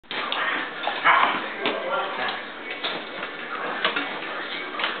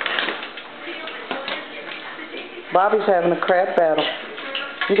Bobby's having a crap battle.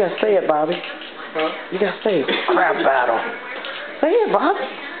 You gotta say it, Bobby. Huh? You gotta say it. Crap battle. Say it, Bobby.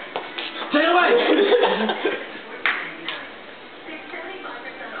 Stay away!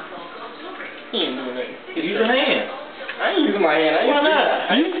 He ain't doing that. Use your hand. I ain't using my hand. Why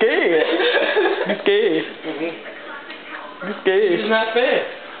not? You scared. You scared. You scared. It's not fair.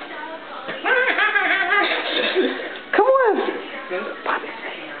 Come on. Bobby,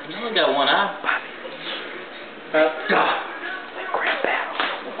 say it. You only got one eye. Bobby. God. Crap battle.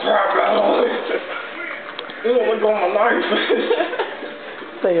 Crap battle. You don't look on my knife.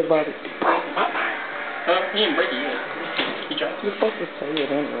 Say it, Bobby. Huh? He ain't break it yet. He tried to. You're supposed to say it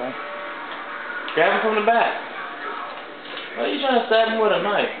anyway. Grab him from the back. Why are you trying to stab him with a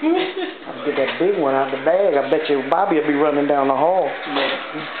knife? I'll get that big one out the bag. I bet you Bobby will be running down the hall.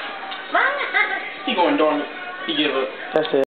 He going dormant. He give up. That's it.